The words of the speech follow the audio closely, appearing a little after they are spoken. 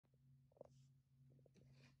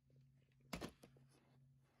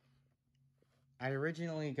I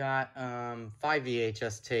originally got 5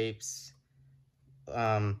 VHS tapes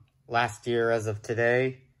last year as of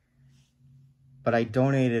today, but I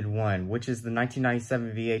donated one, which is the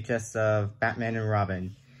 1997 VHS of Batman and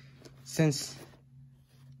Robin, since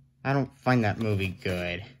I don't find that movie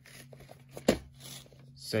good.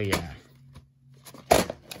 So yeah,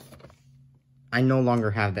 I no longer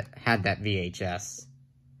had that VHS.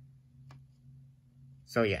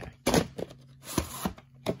 So yeah.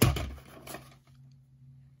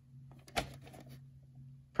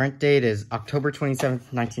 Print date is October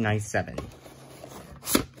 27th, 1997.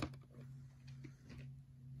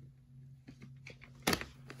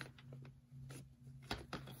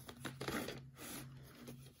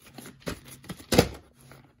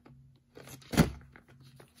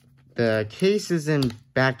 The case is in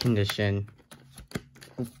bad condition,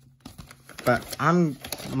 but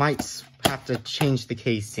might have to change the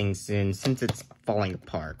casing soon since it's falling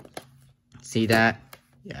apart. See that?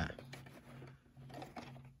 Yeah.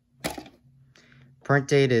 Print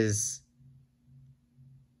date is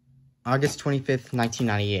August 25th,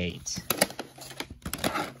 1998.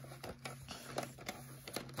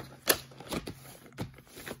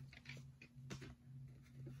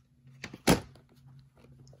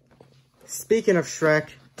 Speaking of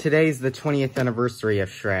Shrek, today's the 20th anniversary of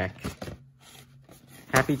Shrek.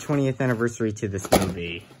 Happy 20th anniversary to this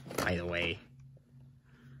movie, by the way.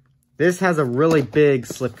 This has a really big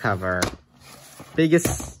slipcover.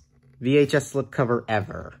 Biggest VHS slipcover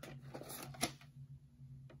ever.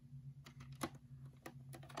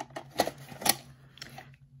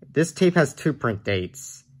 This tape has 2 print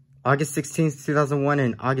dates. August 16th, 2001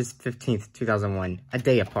 and August 15th, 2001. A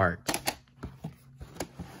day apart.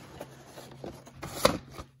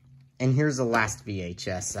 And here's the last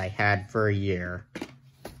VHS I had for a year.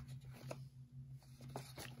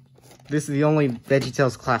 This is the only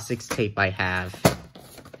VeggieTales Classics tape I have.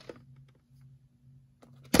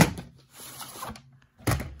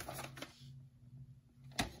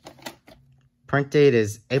 Print date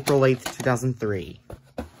is April 8th, 2003.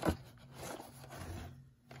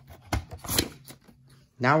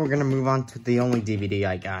 Now we're going to move on to the only DVD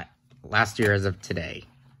I got last year as of today.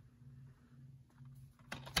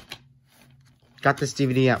 Got this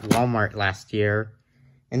DVD at Walmart last year,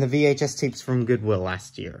 and the VHS tapes from Goodwill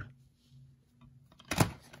last year.